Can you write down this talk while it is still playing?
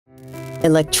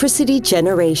electricity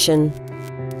generation,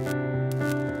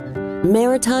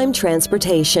 maritime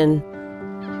transportation,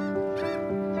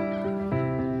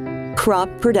 crop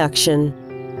production.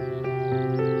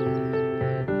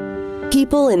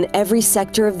 People in every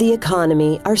sector of the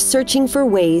economy are searching for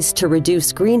ways to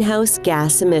reduce greenhouse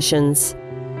gas emissions.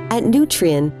 At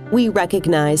Nutrien, we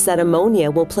recognize that ammonia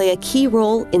will play a key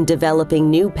role in developing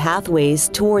new pathways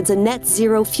towards a net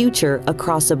zero future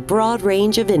across a broad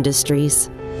range of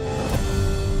industries.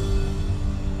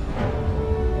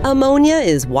 Ammonia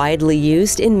is widely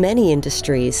used in many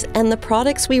industries and the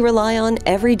products we rely on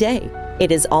every day.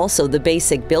 It is also the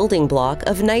basic building block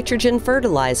of nitrogen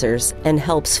fertilizers and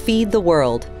helps feed the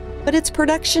world, but its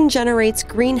production generates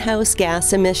greenhouse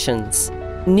gas emissions.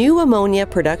 New ammonia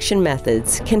production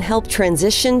methods can help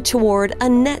transition toward a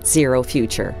net zero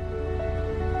future.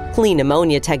 Clean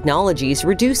ammonia technologies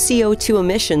reduce CO2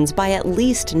 emissions by at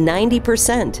least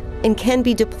 90% and can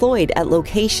be deployed at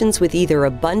locations with either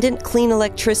abundant clean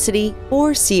electricity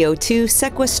or CO2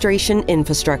 sequestration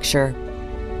infrastructure.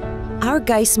 Our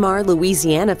Geismar,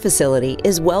 Louisiana facility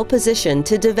is well positioned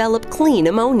to develop clean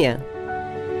ammonia.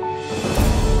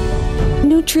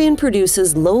 Nutrien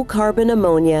produces low-carbon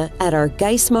ammonia at our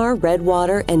Geismar,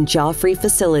 Redwater, and Joffrey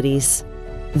facilities.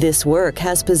 This work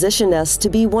has positioned us to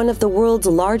be one of the world's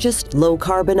largest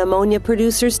low-carbon ammonia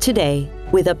producers today,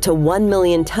 with up to 1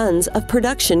 million tons of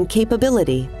production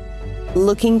capability.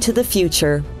 Looking to the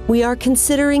future, we are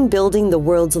considering building the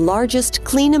world's largest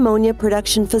clean ammonia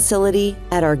production facility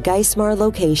at our Geismar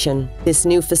location. This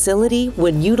new facility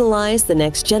would utilize the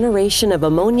next generation of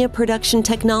ammonia production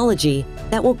technology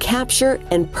that will capture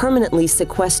and permanently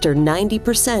sequester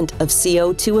 90% of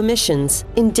CO2 emissions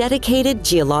in dedicated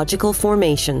geological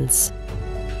formations.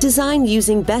 Designed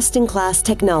using best-in-class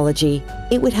technology,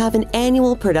 it would have an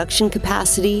annual production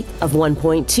capacity of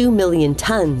 1.2 million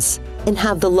tons and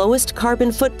have the lowest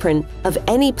carbon footprint of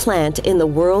any plant in the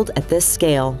world at this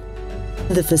scale.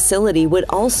 The facility would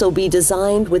also be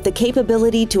designed with the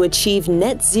capability to achieve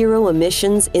net zero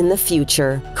emissions in the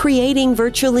future, creating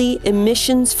virtually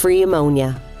emissions-free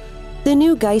ammonia. The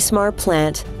new Geismar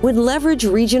plant would leverage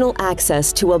regional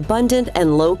access to abundant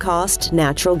and low-cost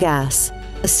natural gas,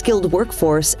 a skilled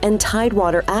workforce, and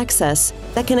tidewater access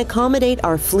that can accommodate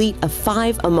our fleet of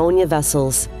 5 ammonia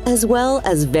vessels, as well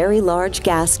as very large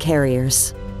gas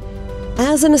carriers.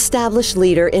 As an established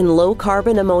leader in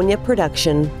low-carbon ammonia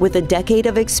production with a decade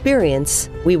of experience,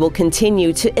 we will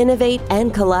continue to innovate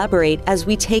and collaborate as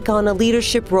we take on a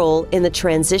leadership role in the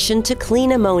transition to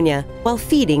clean ammonia while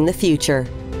feeding the future.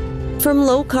 From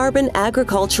low-carbon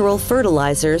agricultural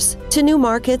fertilizers to new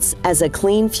markets as a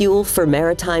clean fuel for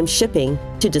maritime shipping,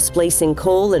 to displacing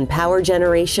coal and power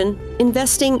generation,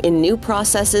 investing in new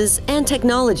processes and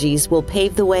technologies will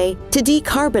pave the way to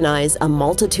decarbonize a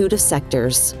multitude of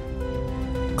sectors.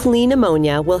 Clean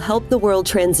ammonia will help the world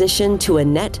transition to a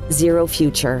net zero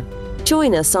future.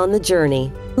 Join us on the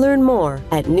journey. Learn more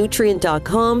at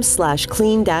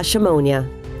nutrien.com/clean-ammonia.